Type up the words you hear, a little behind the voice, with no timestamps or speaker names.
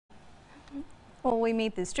Well, we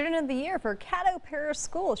meet the Student of the Year for Caddo Parish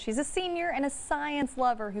School. She's a senior and a science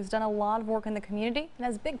lover who's done a lot of work in the community and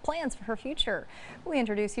has big plans for her future. We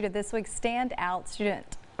introduce you to this week's Standout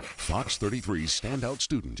Student. Fox 33's Standout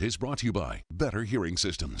Student is brought to you by Better Hearing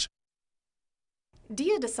Systems.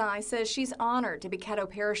 Dia Desai says she's honored to be Caddo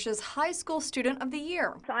Parish's High School Student of the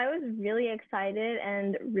Year. So I was really excited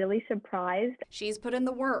and really surprised. She's put in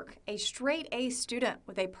the work, a straight A student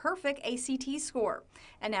with a perfect ACT score,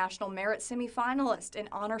 a National Merit semifinalist in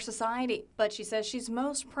Honor Society. But she says she's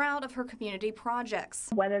most proud of her community projects.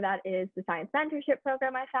 Whether that is the science mentorship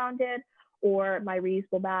program I founded, or my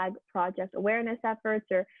reusable bag project awareness efforts,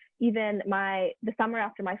 or even the summer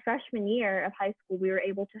after my freshman year of high school, we were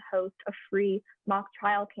able to host a free mock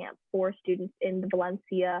trial camp for students in the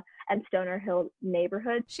Valencia and Stoner Hill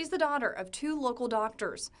neighborhoods. She's the daughter of 2 local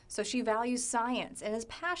doctors, so she values science and is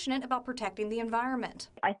passionate about protecting the environment.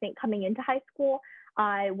 I think coming into high school,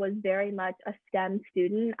 I was very much a STEM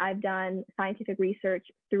student. I've done scientific research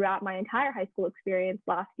throughout my entire high school experience.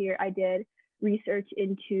 Last year, I did research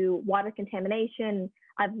into water contamination.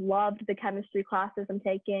 I've loved the chemistry classes I'm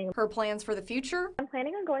taking. Her plans for the future? I'm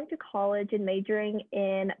planning on going to college and majoring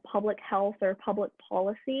in public health or public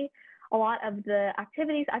policy. A lot of the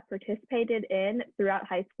activities I've participated in throughout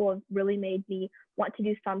high school have really made me want to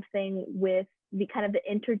do something with the kind of the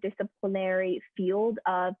interdisciplinary field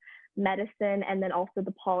of medicine and then also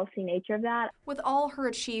the policy nature of that. With all her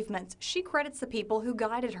achievements, she credits the people who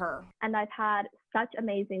guided her. And I've had such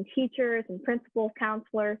amazing teachers and principals,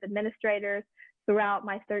 counselors, administrators throughout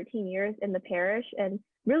my 13 years in the parish. And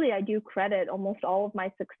really, I do credit almost all of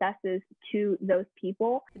my successes to those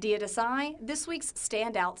people. Dia Desai, this week's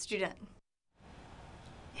Standout Student.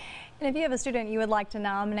 And if you have a student you would like to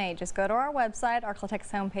nominate, just go to our website,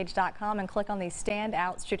 arclatexhomepage.com, and click on the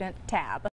Standout Student tab.